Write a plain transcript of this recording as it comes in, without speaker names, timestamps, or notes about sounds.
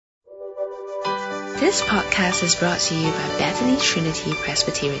This podcast is brought to you by Bethany Trinity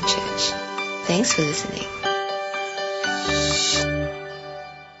Presbyterian Church. Thanks for listening.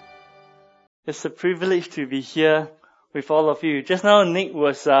 It's a privilege to be here with all of you. Just now, Nick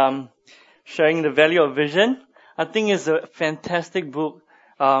was sharing the value of vision. I think it's a fantastic book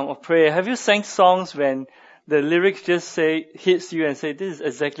of prayer. Have you sang songs when the lyrics just hits you and say, this is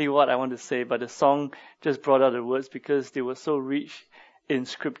exactly what I want to say, but the song just brought out the words because they were so rich in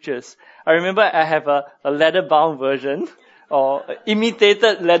scriptures. I remember I have a leather-bound version, or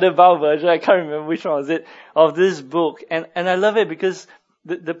imitated leather-bound version, I can't remember which one was it, of this book. And I love it because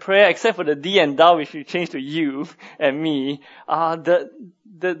the prayer, except for the D and thou, which you change to you and me,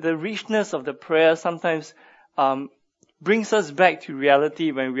 the richness of the prayer sometimes brings us back to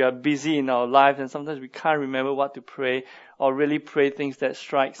reality when we are busy in our lives, and sometimes we can't remember what to pray or really pray things that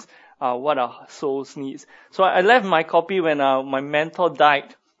strikes what our souls needs. So I left my copy when my mentor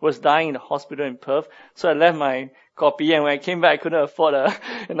was dying in the hospital in Perth. So I left my copy, and when I came back, I couldn't afford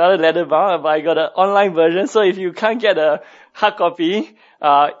another leather bound, but I got an online version. So if you can't get a hard copy,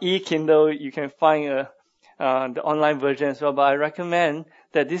 e-Kindle, you can find the online version as well. But I recommend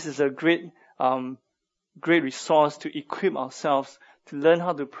that this is a great resource to equip ourselves to learn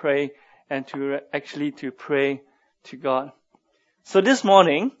how to pray and to pray to God. So this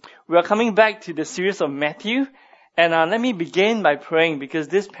morning, we are coming back to the series of Matthew, and let me begin by praying because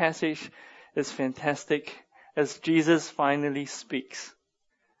this passage is fantastic as Jesus finally speaks.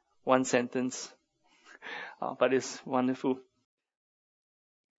 One sentence, but it's wonderful.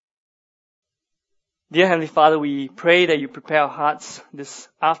 Dear Heavenly Father, we pray that you prepare our hearts this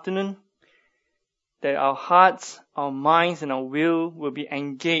afternoon, that our hearts, our minds, and our will be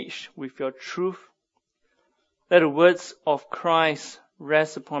engaged with your truth. Let the words of Christ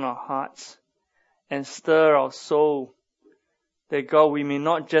rest upon our hearts and stir our soul, that God, we may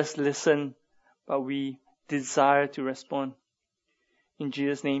not just listen, but we desire to respond. In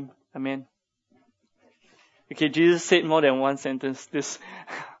Jesus' name, amen. Okay, Jesus said more than one sentence this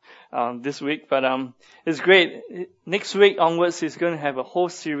week, but it's great. Next week onwards, he's going to have a whole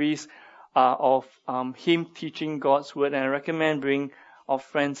series of him teaching God's word, and I recommend bringing our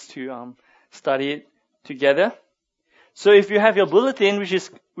friends to study it together. So if you have your bulletin,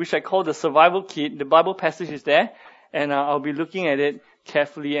 which I call the survival kit, the Bible passage is there, and I'll be looking at it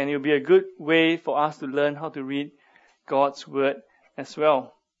carefully, and it'll be a good way for us to learn how to read God's word as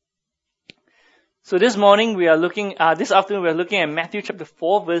well. So this afternoon we are looking at Matthew chapter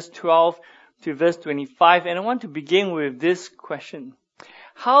 4, verse 12 to verse 25, and I want to begin with this question.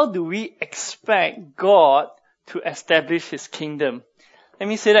 How do we expect God to establish His kingdom? Let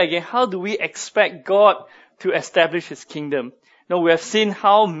me say that again. How do we expect God to establish His kingdom? Now, we have seen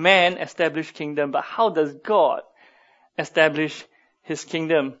how man established kingdom, but how does God establish His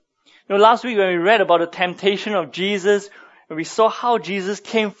kingdom? Last week when we read about the temptation of Jesus, and we saw how Jesus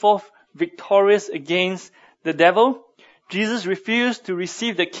came forth victorious against the devil, Jesus refused to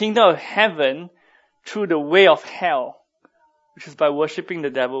receive the kingdom of heaven through the way of hell, which is by worshipping the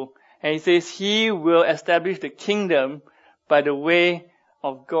devil. And he says he will establish the kingdom by the way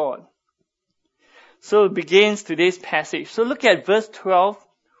of God. So it begins today's passage. So look at verse 12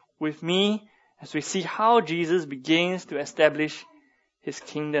 with me as we see how Jesus begins to establish His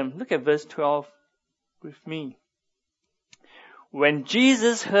kingdom. Look at verse 12 with me. When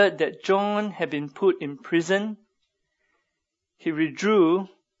Jesus heard that John had been put in prison, he withdrew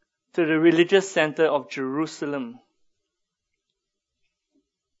to the religious center of Jerusalem.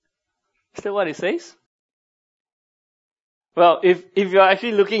 Is that what it says? Well, if you're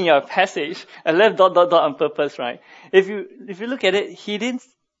actually looking at your passage, I left ... on purpose, right? If you look at it, he didn't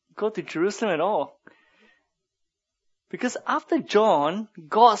go to Jerusalem at all. Because after John,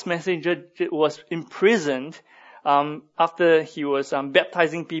 God's messenger, was imprisoned, after he was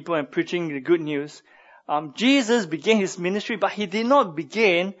baptizing people and preaching the good news, Jesus began his ministry, but he did not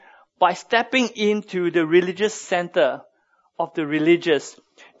begin by stepping into the religious center of the religious.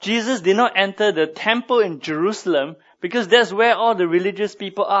 Jesus did not enter the temple in Jerusalem because that's where all the religious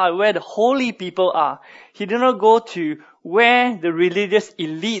people are, where the holy people are. He did not go to where the religious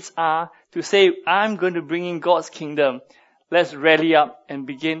elites are to say, I'm going to bring in God's kingdom. Let's rally up and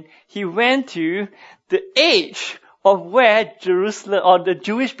begin. He went to the edge of where Jerusalem or the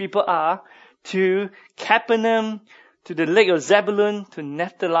Jewish people are, to Capernaum, to the lake of Zebulun, to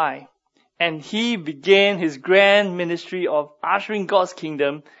Naphtali. And he began his grand ministry of ushering God's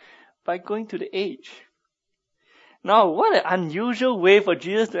kingdom by going to the edge. Now, what an unusual way for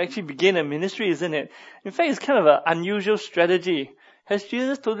Jesus to actually begin a ministry, isn't it? In fact, it's kind of an unusual strategy. Has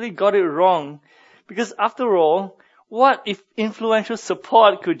Jesus totally got it wrong? Because after all, what if influential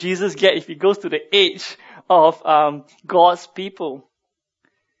support could Jesus get if he goes to the edge of God's people?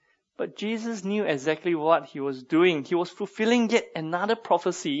 But Jesus knew exactly what he was doing. He was fulfilling yet another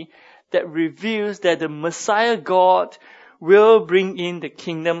prophecy that reveals that the Messiah God will bring in the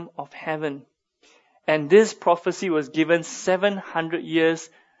kingdom of heaven. And this prophecy was given 700 years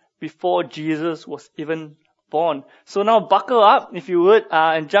before Jesus was even born. So now buckle up, if you would,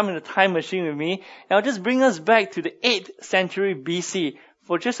 and jump in the time machine with me. And I'll just bring us back to the 8th century BC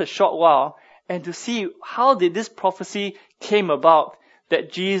for just a short while and to see how did this prophecy came about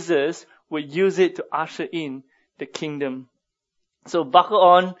that Jesus would use it to usher in the kingdom. So buckle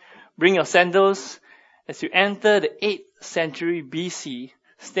on, bring your sandals as you enter the 8th century BC,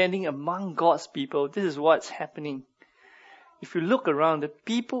 standing among God's people. This is what's happening. If you look around, the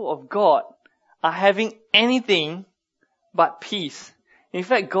people of God are having anything but peace. In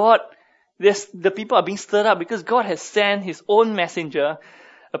fact, the people are being stirred up because God has sent his own messenger,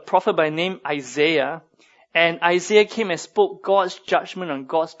 a prophet by name Isaiah, and Isaiah came and spoke God's judgment on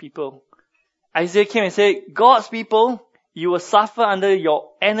God's people. Isaiah came and said, God's people, you will suffer under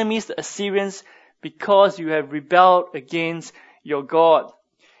your enemies, the Assyrians, because you have rebelled against your God.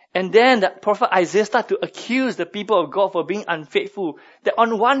 And then the prophet Isaiah started to accuse the people of God for being unfaithful. That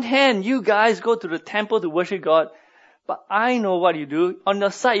on one hand, you guys go to the temple to worship God, but I know what you do. On the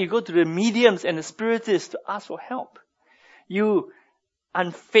side, you go to the mediums and the spiritists to ask for help. You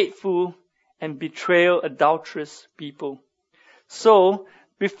unfaithful and betrayal, adulterous people. So,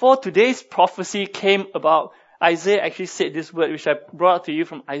 before today's prophecy came about, Isaiah actually said this word, which I brought to you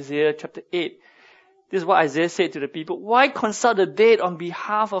from Isaiah chapter 8. This is what Isaiah said to the people. Why consult the dead on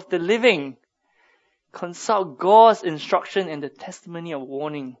behalf of the living? Consult God's instruction and the testimony of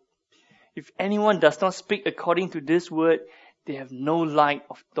warning. If anyone does not speak according to this word, they have no light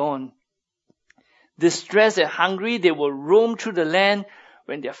of dawn. Distressed and hungry, they will roam through the land.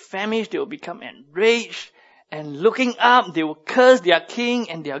 When they are famished, they will become enraged. And looking up, they will curse their king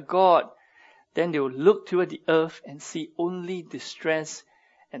and their God. Then they will look toward the earth and see only distress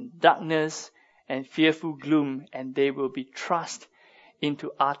and darkness and fearful gloom, and they will be thrust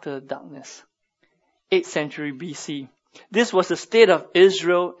into utter darkness. 8th century BC. This was the state of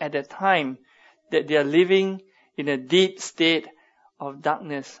Israel at that time, that they are living in a deep state of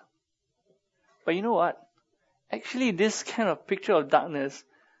darkness. But you know what? Actually, this kind of picture of darkness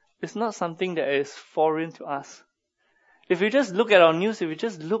is not something that is foreign to us. If you just look at our news, if you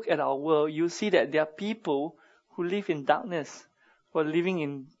just look at our world, you'll see that there are people who live in darkness, who are living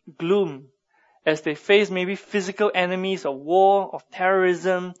in gloom, as they face maybe physical enemies of war, of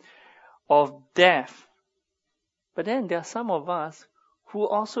terrorism, of death. But then there are some of us who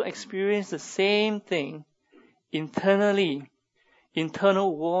also experience the same thing internally,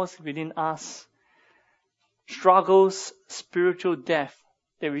 internal wars within us, struggles, spiritual death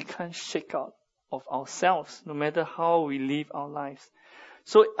that we can't shake out of ourselves, no matter how we live our lives.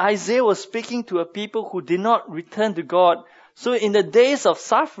 So Isaiah was speaking to a people who did not return to God. So in the days of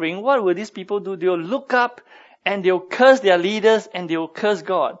suffering, what will these people do? They'll look up and they'll curse their leaders and they'll curse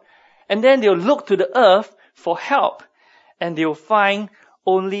God. And then they'll look to the earth for help and they'll find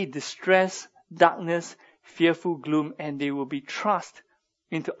only distress, darkness, fearful gloom, and they will be thrust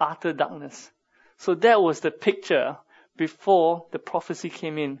into utter darkness. So that was the picture before the prophecy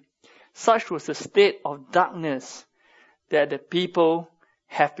came in. Such was the state of darkness that the people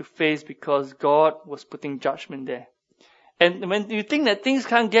have to face because God was putting judgment there. And when you think that things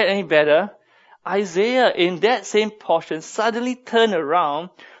can't get any better, Isaiah in that same portion suddenly turned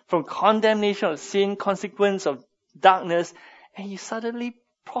around from condemnation of sin, consequence of darkness, and he suddenly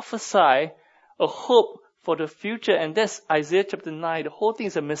prophesied a hope for the future. And that's Isaiah chapter 9. The whole thing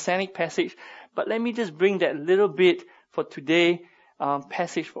is a messianic passage. But let me just bring that little bit for today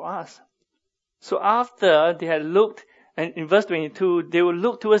passage for us. So after they had looked, and in verse 22, they will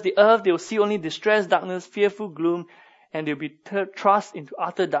look towards the earth, they will see only distress, darkness, fearful gloom, and they will be thrust into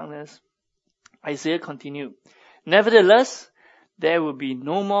utter darkness. Isaiah continued, nevertheless, there will be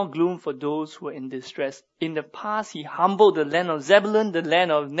no more gloom for those who are in distress. In the past, he humbled the land of Zebulun, the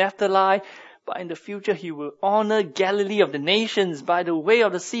land of Naphtali, but in the future he will honor Galilee of the nations by the way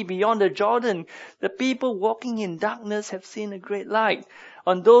of the sea beyond the Jordan. The people walking in darkness have seen a great light.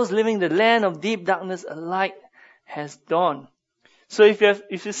 On those living in the land of deep darkness, a light has dawned. So if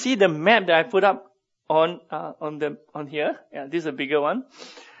you see the map that I put up on here, this is a bigger one.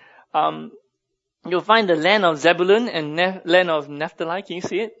 You'll find the land of Zebulun and land of Naphtali. Can you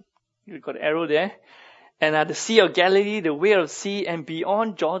see it? You've got an arrow there. And the Sea of Galilee, the way of the sea, and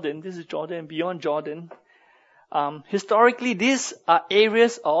beyond Jordan. This is Jordan, and beyond Jordan. Historically, these are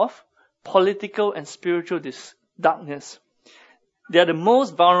areas of political and spiritual darkness. They are the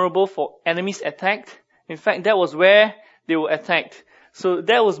most vulnerable for enemies' attack. In fact, that was where they were attacked. So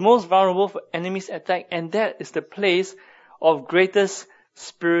that was most vulnerable for enemies' attack, and that is the place of greatest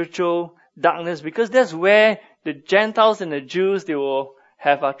spiritual darkness, because that's where the Gentiles and the Jews, they will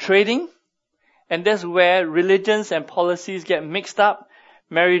have trading, and that's where religions and policies get mixed up,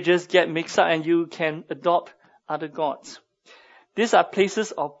 marriages get mixed up, and you can adopt other gods. These are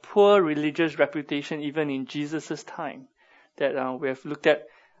places of poor religious reputation even in Jesus' time that we have looked at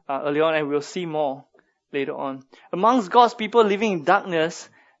earlier on, and we'll see more later on. Amongst God's people living in darkness,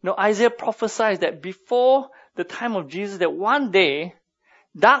 Isaiah prophesies that before the time of Jesus, that one day,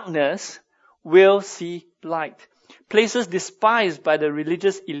 darkness will see light. Places despised by the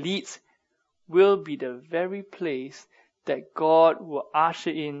religious elites will be the very place that God will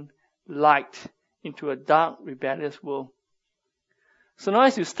usher in light into a dark, rebellious world. So now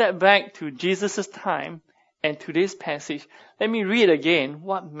as you step back to Jesus' time and today's passage, let me read again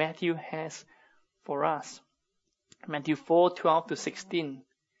what Matthew has for us. Matthew 4:12-16.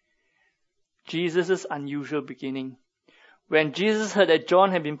 Jesus' unusual beginning. When Jesus heard that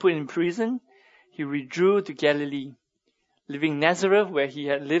John had been put in prison, he withdrew to Galilee. Leaving Nazareth, where he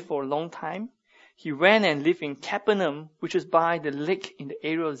had lived for a long time, he went and lived in Capernaum, which is by the lake in the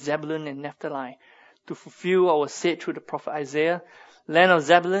area of Zebulun and Naphtali, to fulfill what was said through the prophet Isaiah, land of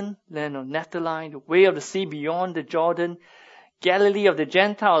Zebulun, land of Naphtali, the way of the sea beyond the Jordan, Galilee of the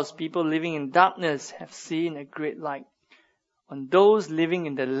Gentiles, people living in darkness have seen a great light. On those living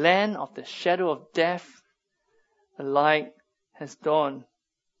in the land of the shadow of death, a light has dawned.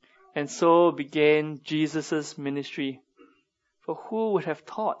 And so began Jesus' ministry. For who would have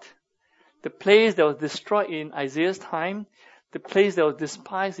thought? The place that was destroyed in Isaiah's time, the place that was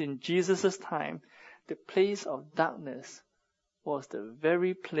despised in Jesus' time, the place of darkness was the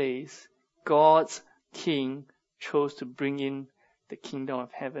very place God's King chose to bring in the kingdom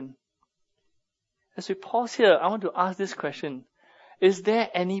of heaven. As we pause here, I want to ask this question. Is there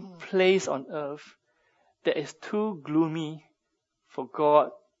any place on earth that is too gloomy for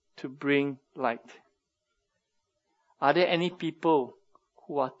God to bring light? Are there any people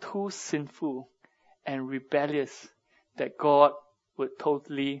who are too sinful and rebellious that God would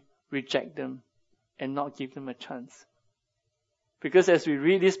totally reject them and not give them a chance? Because as we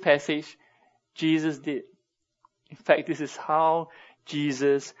read this passage, Jesus did. In fact, this is how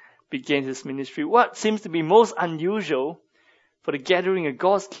Jesus began his ministry. What seems to be most unusual for the gathering of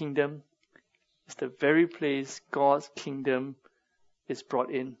God's kingdom is the very place God's kingdom is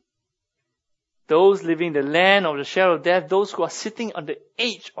brought in. Those living in the land of the shadow of death, those who are sitting on the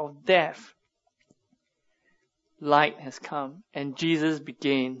edge of death, light has come, and Jesus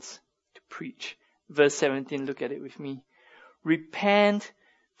begins to preach. Verse 17, look at it with me. Repent,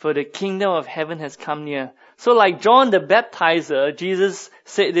 for the kingdom of heaven has come near. So like John the Baptizer, Jesus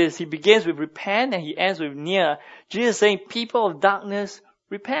said this. He begins with repent and he ends with near. Jesus is saying, people of darkness,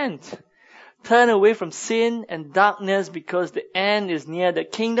 repent. Turn away from sin and darkness because the end is near. The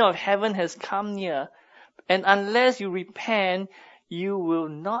kingdom of heaven has come near. And unless you repent, you will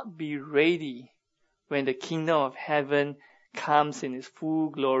not be ready when the kingdom of heaven comes in its full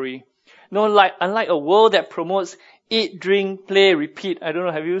glory. Unlike a world that promotes eat, drink, play, repeat. I don't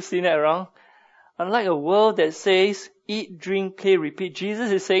know, have you seen that around? Unlike a world that says eat, drink, play, repeat,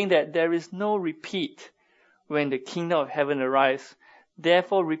 Jesus is saying that there is no repeat when the kingdom of heaven arrives.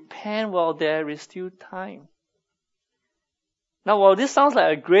 Therefore, repent while there is still time. Now, while this sounds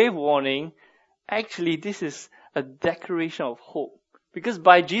like a grave warning, actually this is a declaration of hope. Because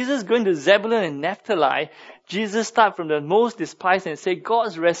by Jesus going to Zebulun and Naphtali, Jesus starts from the most despised and say,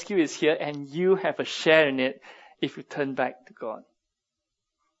 God's rescue is here and you have a share in it if you turn back to God.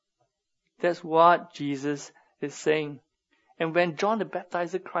 That's what Jesus is saying. And when John the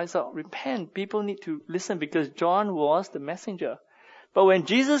Baptizer cries out, repent, people need to listen because John was the messenger. But when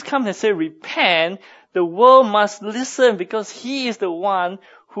Jesus comes and says, repent, the world must listen because he is the one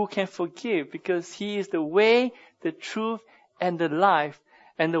who can forgive, because he is the way, the truth, and the life,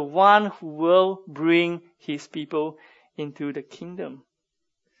 and the one who will bring his people into the kingdom.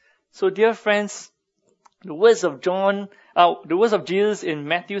 So dear friends, the words of Jesus in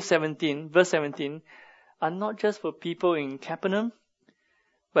Matthew 17, verse 17, are not just for people in Capernaum,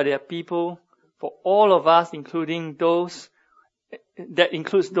 but they are people for all of us, including those, that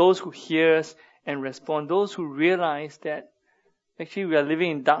includes those who hear us and respond, those who realize that actually we are living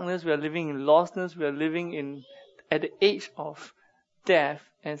in darkness, we are living in lostness, we are living at the edge of death,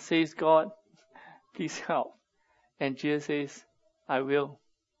 and says, God, please help. And Jesus says, I will.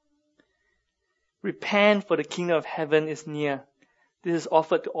 Repent, for the kingdom of heaven is near. This is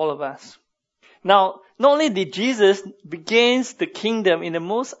offered to all of us. Now, not only did Jesus begins the kingdom in the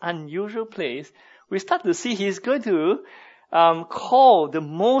most unusual place, we start to see he's going to call the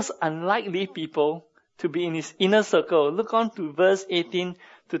most unlikely people to be in his inner circle. Look on to verse 18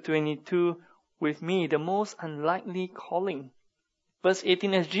 to 22 with me, the most unlikely calling. Verse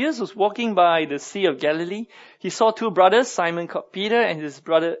 18, as Jesus was walking by the Sea of Galilee, he saw two brothers, Simon called Peter and his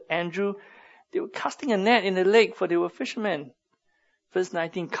brother Andrew. They were casting a net in the lake, for they were fishermen. Verse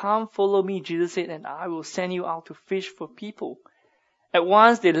 19, come, follow me, Jesus said, and I will send you out to fish for people. At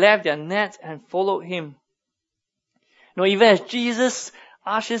once they left their nets and followed him. Now, even as Jesus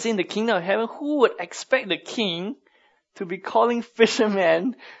ushers in the kingdom of heaven, who would expect the king to be calling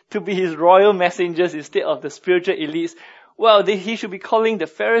fishermen to be his royal messengers instead of the spiritual elites? Well, he should be calling the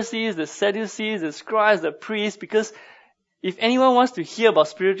Pharisees, the Sadducees, the scribes, the priests, because if anyone wants to hear about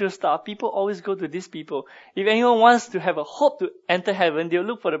spiritual stuff, people always go to these people. If anyone wants to have a hope to enter heaven, they'll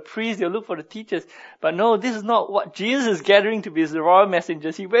look for the priests, they'll look for the teachers. But no, this is not what Jesus is gathering to be his royal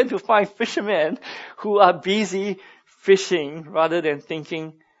messengers. He went to find fishermen who are busy fishing rather than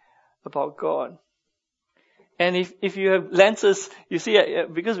thinking about God. And if you have lenses, you see,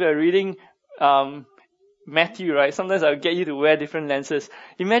 because we are reading Matthew, right? Sometimes I'll get you to wear different lenses.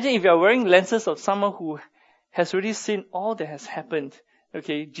 Imagine if you are wearing lenses of someone who has already seen all that has happened.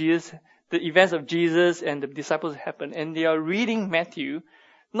 Okay, Jesus, the events of Jesus and the disciples happened, and they are reading Matthew,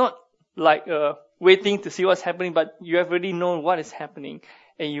 not like waiting to see what's happening, but you have already known what is happening,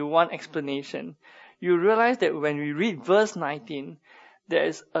 and you want explanation. You realize that when we read verse 19, there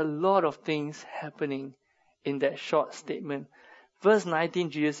is a lot of things happening in that short statement. Verse 19,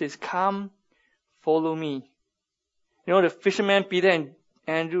 Jesus says, come, follow me. You know, the fishermen, Peter and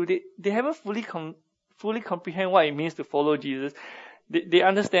Andrew, they haven't fully comprehend what it means to follow Jesus. They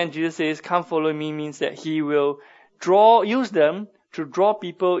understand Jesus says, come follow me, means that he will use them to draw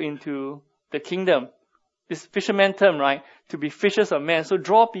people into the kingdom. This fisherman term, right? To be fishers of men. So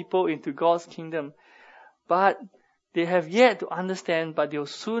draw people into God's kingdom. But they have yet to understand, but they'll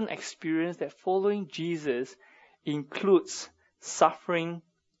soon experience that following Jesus includes suffering,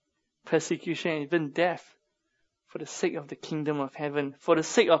 persecution, and even death for the sake of the kingdom of heaven, for the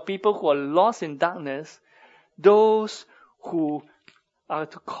sake of people who are lost in darkness, those who are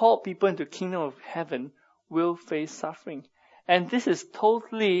to call people into the kingdom of heaven will face suffering. And this is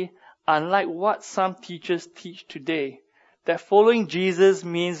totally unlike what some teachers teach today, that following Jesus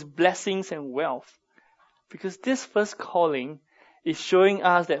means blessings and wealth. Because this first calling is showing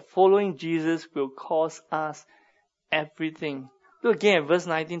us that following Jesus will cost us everything. Look again at verse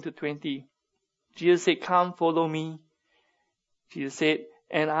 19 to 20. Jesus said, come, follow me. Jesus said,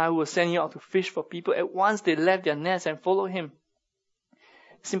 and I will send you out to fish for people. At once they left their nets and followed him.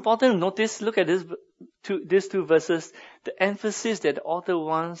 It's important to notice, look at these two verses, the emphasis that the author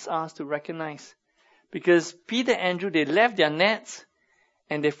wants us to recognize. Because Peter and Andrew, they left their nets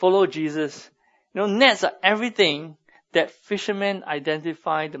and they followed Jesus. You know, nets are everything that fishermen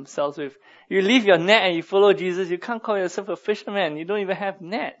identify themselves with. You leave your net and you follow Jesus, you can't call yourself a fisherman. You don't even have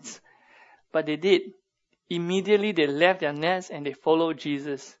nets. But they did. Immediately they left their nets and they followed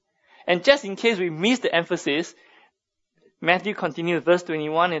Jesus. And just in case we miss the emphasis, Matthew continues, verse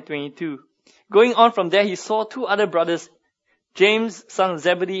 21 and 22. Going on from there, he saw two other brothers, James, son of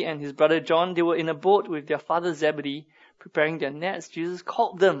Zebedee, and his brother John. They were in a boat with their father Zebedee, preparing their nets. Jesus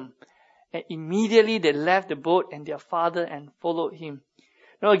called them. And immediately they left the boat and their father and followed him.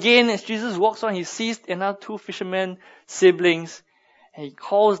 Now again, as Jesus walks on, he sees another two fishermen, siblings, and he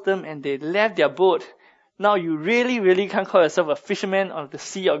calls them and they left their boat. Now you really can't call yourself a fisherman on the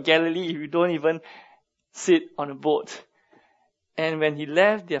Sea of Galilee if you don't even sit on a boat. And when he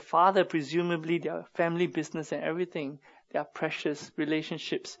left their father, presumably their family business and everything, their precious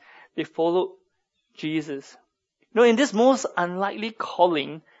relationships, they followed Jesus. Now in this most unlikely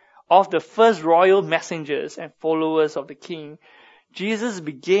calling of the first royal messengers and followers of the king, Jesus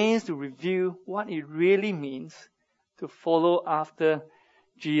begins to reveal what it really means to follow after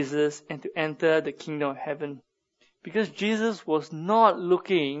Jesus and to enter the kingdom of heaven. Because Jesus was not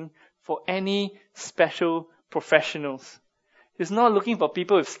looking for any special professionals. He's not looking for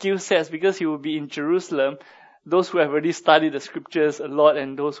people with skill sets because he will be in Jerusalem, those who have already studied the scriptures a lot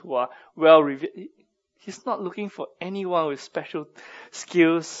and those who are well revealed. He's not looking for anyone with special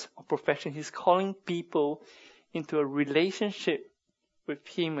skills or profession. He's calling people into a relationship with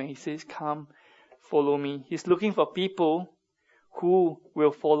him when he says, come, follow me. He's looking for people who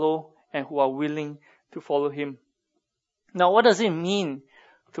will follow and who are willing to follow him. Now, what does it mean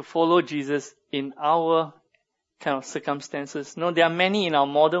to follow Jesus in our kind of circumstances? No, there are many in our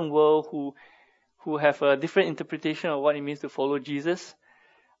modern world who have a different interpretation of what it means to follow Jesus.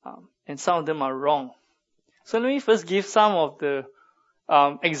 and some of them are wrong. So let me first give some of the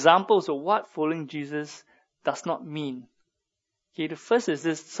examples of what following Jesus does not mean. Okay, the first is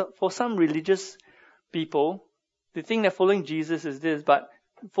this. So for some religious people, they think that following Jesus is this, but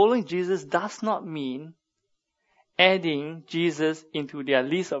following Jesus does not mean adding Jesus into their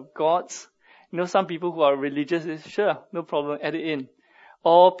list of gods. You know, some people who are religious is, sure, no problem, add it in.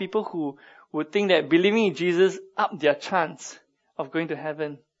 Or people who would think that believing in Jesus up their chance of going to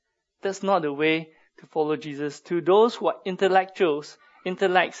heaven. That's not the way to follow Jesus. To those who are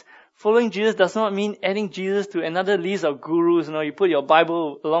intellects, following Jesus does not mean adding Jesus to another list of gurus. You know, you put your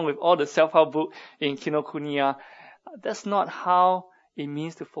Bible along with all the self-help book in Kinokuniya. That's not how it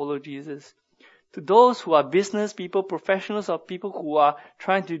means to follow Jesus. To those who are business people, professionals, or people who are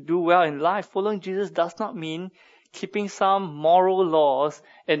trying to do well in life, following Jesus does not mean keeping some moral laws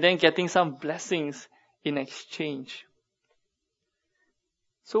and then getting some blessings in exchange.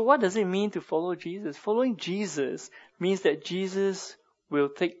 So what does it mean to follow Jesus? Following Jesus means that Jesus will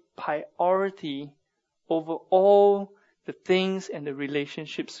take priority over all the things and the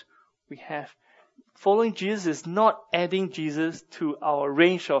relationships we have. Following Jesus is not adding Jesus to our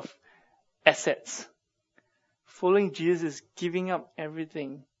range of assets. Following Jesus is giving up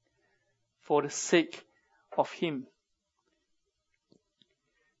everything for the sake of Him.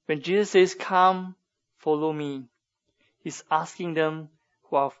 When Jesus says, "Come, follow me," He's asking them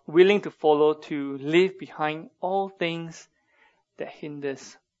who are willing to follow to leave behind all things that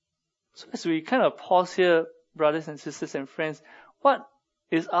hinders. So as we kind of pause here, brothers and sisters and friends, what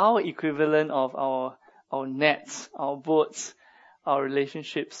is our equivalent of our nets, our boats, our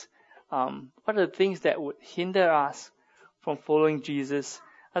relationships? What are the things that would hinder us from following Jesus?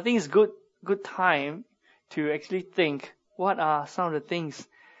 I think it's good time to actually think, what are some of the things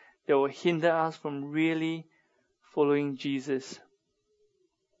that will hinder us from really following Jesus?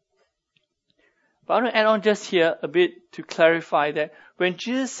 But I want to add on just here a bit to clarify that when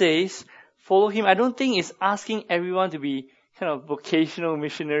Jesus says, follow Him, I don't think it's asking everyone to be kind of vocational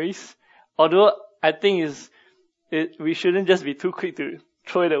missionaries. Although I think we shouldn't just be too quick to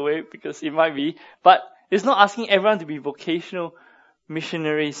throw it away because it might be. But it's not asking everyone to be vocational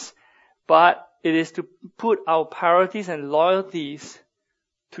missionaries. But it is to put our priorities and loyalties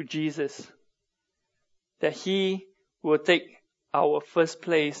to Jesus. That He will take our first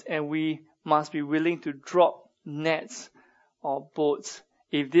place, and we must be willing to drop nets or boats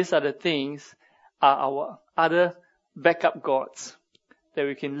if these are the things are our other backup gods that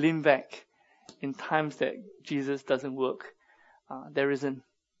we can lean back in times that Jesus doesn't work. There isn't.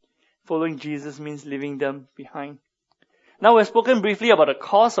 Following Jesus means leaving them behind. Now we've spoken briefly about the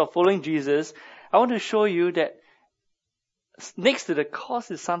cost of following Jesus. I want to show you that next to the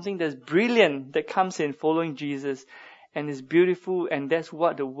cost is something that's brilliant that comes in following Jesus and is beautiful, and that's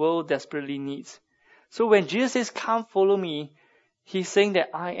what the world desperately needs. So when Jesus says, "Come follow me," He's saying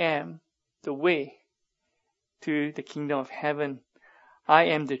that I am the way to the kingdom of heaven. I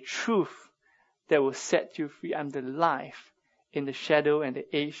am the truth that will set you free. I'm the life in the shadow and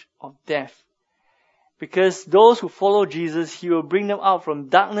the age of death. Because those who follow Jesus, He will bring them out from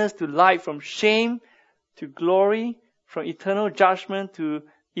darkness to light, from shame to glory, from eternal judgment to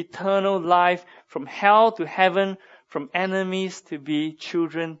eternal life, from hell to heaven, from enemies to be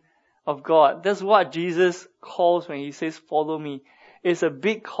children of God. That's what Jesus calls when He says, "Follow me." It's a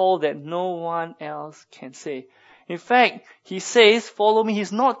big call that no one else can say. In fact, He says, "Follow me."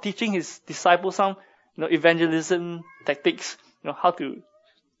 He's not teaching His disciples some, evangelism tactics, how to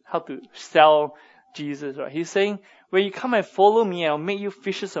sell Jesus, right? He's saying, when you come and follow me, I'll make you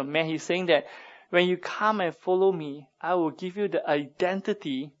fishers of men. He's saying that when you come and follow me, I will give you the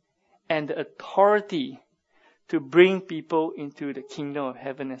identity and the authority to bring people into the kingdom of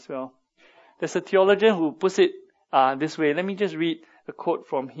heaven as well. There's a theologian who puts it this way. Let me just read a quote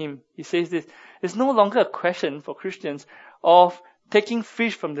from him. He says this: "It's no longer a question for Christians of taking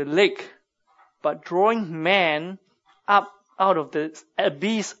fish from the lake, but drawing man up out of the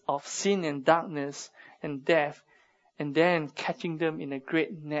abyss of sin and darkness and death, and then catching them in a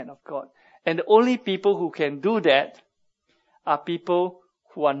great net of God." And the only people who can do that are people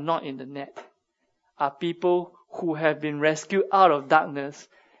who are not in the net, are people who have been rescued out of darkness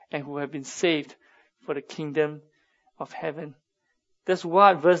and who have been saved for the kingdom of heaven. That's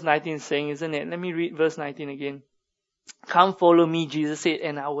what verse 19 is saying, isn't it? Let me read verse 19 again. "Come follow me," Jesus said,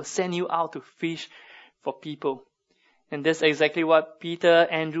 "and I will send you out to fish for people." And that's exactly what Peter,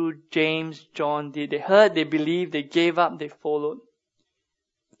 Andrew, James, John did. They heard, they believed, they gave up, they followed.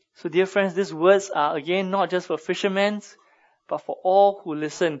 So dear friends, these words are again not just for fishermen, but for all who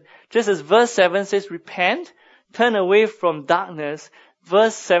listen. Just as verse 7 says, "Repent, turn away from darkness,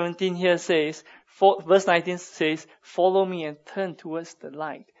 Verse 17 here says, verse 19 says, follow me and turn towards the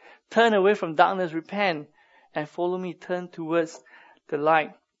light. Turn away from darkness, repent, and follow me, turn towards the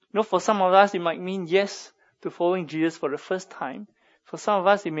light. For some of us, it might mean yes to following Jesus for the first time. For some of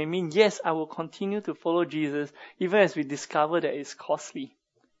us, it may mean, yes, I will continue to follow Jesus, even as we discover that it's costly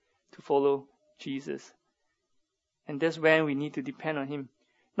to follow Jesus. And that's when we need to depend on Him.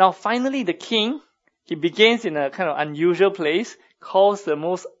 Now, finally, the king, he begins in a kind of unusual place, calls the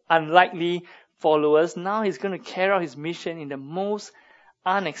most unlikely followers. Now he's going to carry out his mission in the most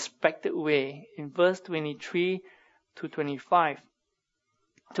unexpected way in verse 23 to 25.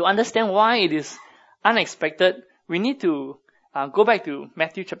 To understand why it is unexpected, we need to go back to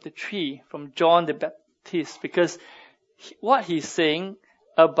Matthew chapter 3 from John the Baptist, because what he's saying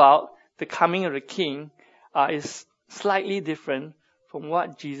about the coming of the king is slightly different from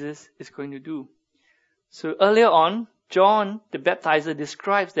what Jesus is going to do. So earlier on, John the Baptizer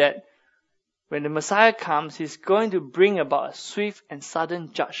describes that when the Messiah comes, he's going to bring about a swift and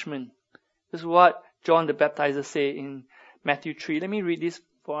sudden judgment. This is what John the Baptizer says in Matthew 3. Let me read this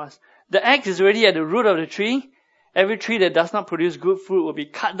for us. The axe is already at the root of the tree. Every tree that does not produce good fruit will be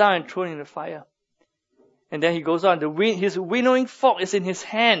cut down and thrown in the fire. And then he goes on, his winnowing fork is in his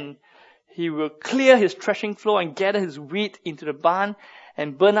hand. He will clear his threshing floor and gather his wheat into the barn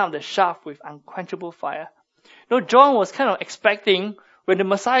and burn out the chaff with unquenchable fire. John was kind of expecting when the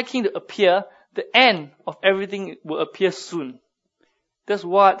Messiah King to appear, the end of everything will appear soon. That's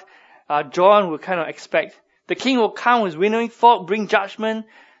what John will kind of expect. The king will come with his winnowing fork, bring judgment.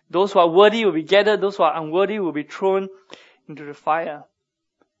 Those who are worthy will be gathered. Those who are unworthy will be thrown into the fire.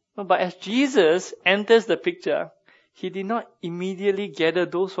 But as Jesus enters the picture, he did not immediately gather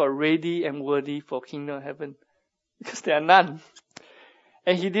those who are ready and worthy for kingdom of heaven, because there are none.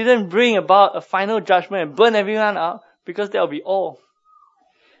 And he didn't bring about a final judgment and burn everyone out, because that will be all.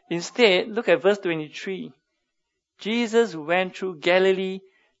 Instead, look at verse 23. Jesus went through Galilee,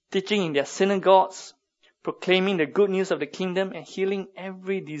 teaching in their synagogues, proclaiming the good news of the kingdom and healing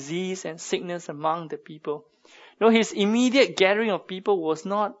every disease and sickness among the people. His immediate gathering of people was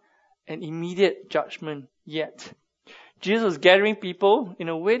not an immediate judgment yet. Jesus was gathering people in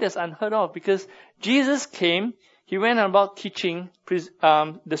a way that's unheard of, because Jesus came, he went about teaching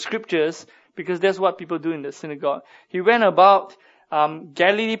the scriptures, because that's what people do in the synagogue. He went about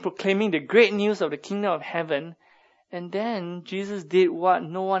Galilee proclaiming the great news of the kingdom of heaven, and then Jesus did what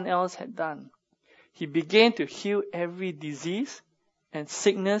no one else had done. He began to heal every disease and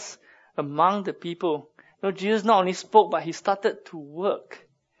sickness among the people. Jesus not only spoke, but he started to work.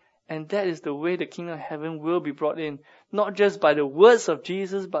 And that is the way the kingdom of heaven will be brought in. Not just by the words of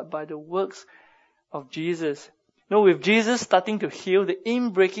Jesus, but by the works of Jesus. With Jesus starting to heal, the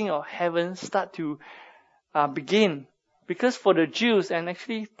inbreaking of heaven start to begin. Because for the Jews, and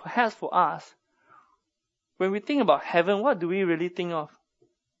actually perhaps for us, when we think about heaven, what do we really think of?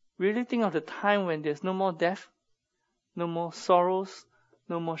 We really think of the time when there's no more death, no more sorrows,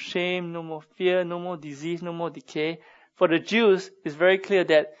 no more shame, no more fear, no more disease, no more decay. For the Jews, it's very clear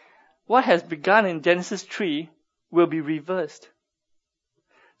that what has begun in Genesis 3 will be reversed.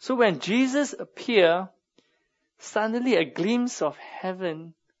 So when Jesus appears, suddenly a glimpse of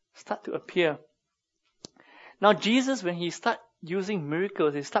heaven start to appear. Now Jesus, when he start using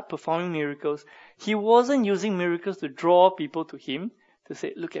miracles, he start performing miracles, he wasn't using miracles to draw people to him, to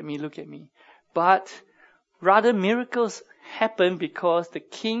say, look at me, look at me. But rather miracles happened because the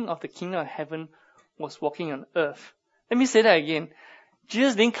king of the kingdom of heaven was walking on earth. Let me say that again.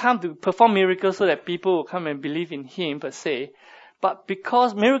 Jesus didn't come to perform miracles so that people will come and believe in him per se, but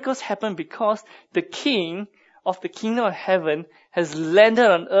because miracles happen because the king of the kingdom of heaven has landed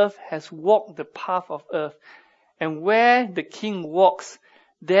on earth, has walked the path of earth. And where the king walks,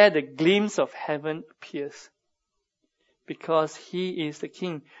 there the glimpse of heaven appears. Because he is the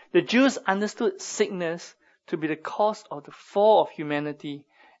king. The Jews understood sickness to be the cause of the fall of humanity.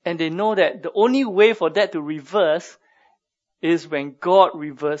 And they know that the only way for that to reverse is when God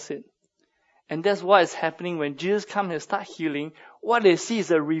reverses it. And that's what is happening when Jesus comes and starts healing. What they see is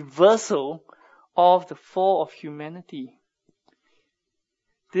a reversal of the fall of humanity.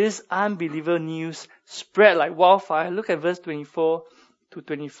 This unbeliever news spread like wildfire. Look at verse 24 to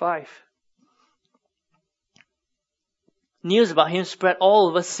 25. News about him spread all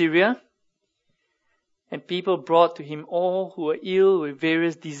over Syria, and people brought to him all who were ill with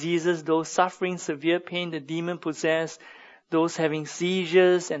various diseases, those suffering severe pain, the demon-possessed, those having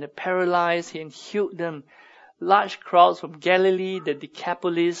seizures, and the paralyzed. He healed them. Large crowds from Galilee, the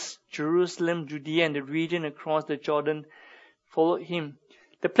Decapolis, Jerusalem, Judea, and the region across the Jordan followed him.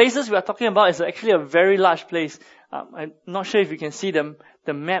 The places we are talking about is actually a very large place. I'm not sure if you can see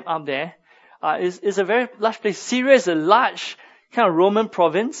the map up there. It's a very large place. Syria is a large kind of Roman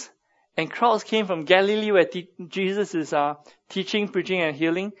province, and crowds came from Galilee where Jesus is teaching, preaching, and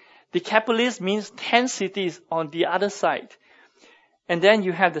healing. Decapolis means 10 cities on the other side. And then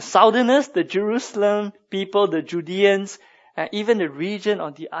you have the southerners, the Jerusalem people, the Judeans, and even the region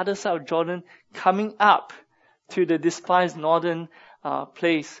on the other side of Jordan coming up to the despised northern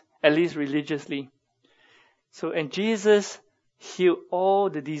place, at least religiously. And Jesus healed all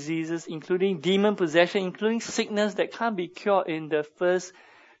the diseases, including demon possession, including sickness that can't be cured in the first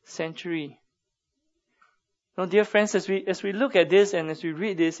century. Now, dear friends, as we look at this and as we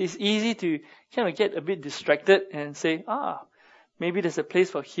read this, it's easy to kind of get a bit distracted and say, maybe there's a place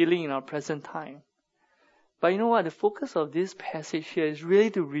for healing in our present time. But you know what? The focus of this passage here is really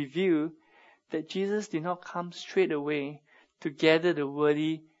to review that Jesus did not come straight away to gather the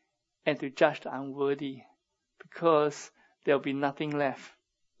worthy and to judge the unworthy, because there will be nothing left.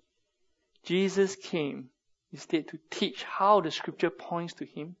 Jesus came instead to teach how the scripture points to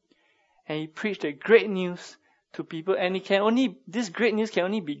him, and he preached the great news to people, and this great news can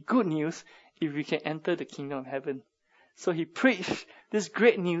only be good news if we can enter the kingdom of heaven. So he preached this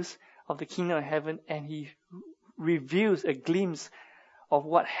great news of the kingdom of heaven, and he reveals a glimpse of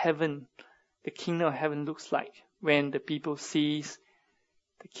what heaven, the kingdom of heaven, looks like when the people sees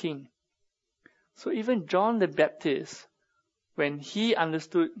the king. So even John the Baptist, when he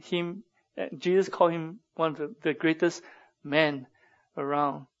understood him, Jesus called him one of the greatest men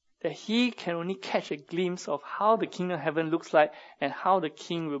around, that he can only catch a glimpse of how the kingdom of heaven looks like and how the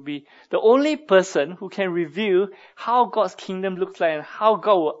king will be. The only person who can reveal how God's kingdom looks like and how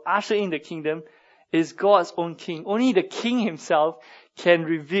God will usher in the kingdom is God's own king. Only the king himself can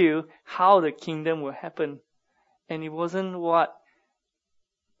reveal how the kingdom will happen. And it wasn't what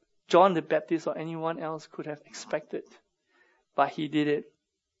John the Baptist or anyone else could have expected. But he did it.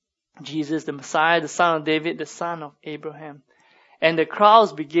 Jesus, the Messiah, the son of David, the son of Abraham. And the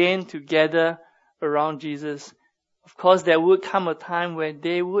crowds began to gather around Jesus. Of course, there would come a time when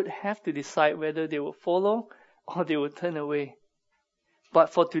they would have to decide whether they will follow or they will turn away. But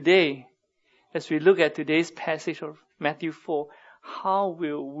for today, as we look at today's passage of Matthew 4, how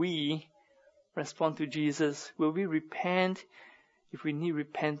will we respond to Jesus? Will we repent if we need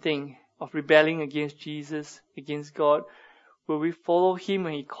repenting of rebelling against Jesus, against God? Will we follow him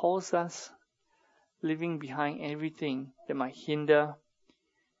when he calls us, leaving behind everything that might hinder?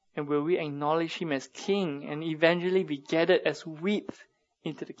 And will we acknowledge him as king and eventually be gathered as wheat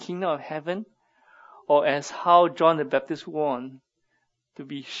into the kingdom of heaven? Or as how John the Baptist warned, to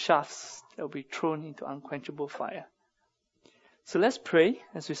be shafts that will be thrown into unquenchable fire? So let's pray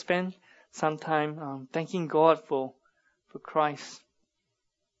as we spend some time thanking God for Christ.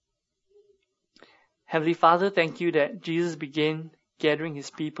 Heavenly Father, thank you that Jesus began gathering his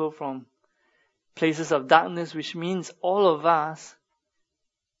people from places of darkness, which means all of us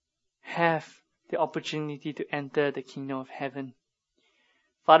have the opportunity to enter the kingdom of heaven.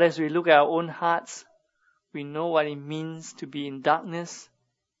 Father, as we look at our own hearts, we know what it means to be in darkness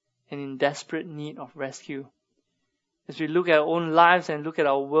and in desperate need of rescue. As we look at our own lives and look at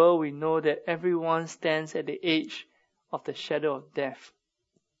our world, we know that everyone stands at the edge of the shadow of death.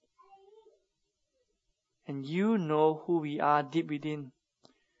 And you know who we are deep within.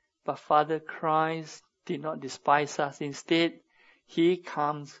 But Father, Christ did not despise us. Instead, he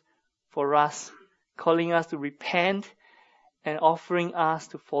comes for us, calling us to repent and offering us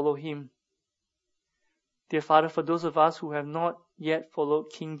to follow him. Dear Father, for those of us who have not yet followed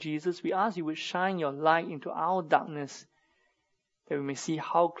King Jesus, we ask you would shine your light into our darkness, that we may see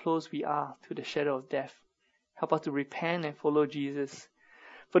how close we are to the shadow of death. Help us to repent and follow Jesus.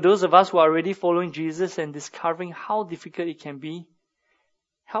 For those of us who are already following Jesus and discovering how difficult it can be,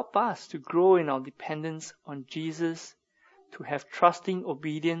 help us to grow in our dependence on Jesus, to have trusting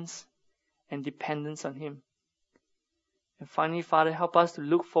obedience and dependence on him. And finally, Father, help us to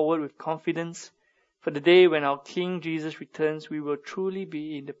look forward with confidence for the day when our King Jesus returns. We will truly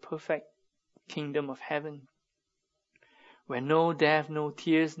be in the perfect kingdom of heaven, where no death, no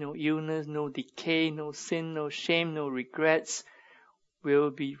tears, no illness, no decay, no sin, no shame, no regrets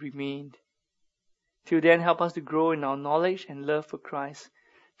will be remained. Till then, help us to grow in our knowledge and love for Christ.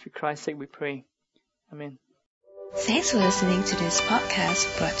 For Christ's sake we pray. Amen. Thanks for listening to this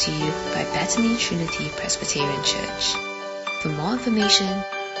podcast brought to you by Bethany Trinity Presbyterian Church. For more information,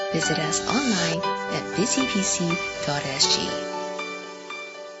 visit us online at busypc.sg.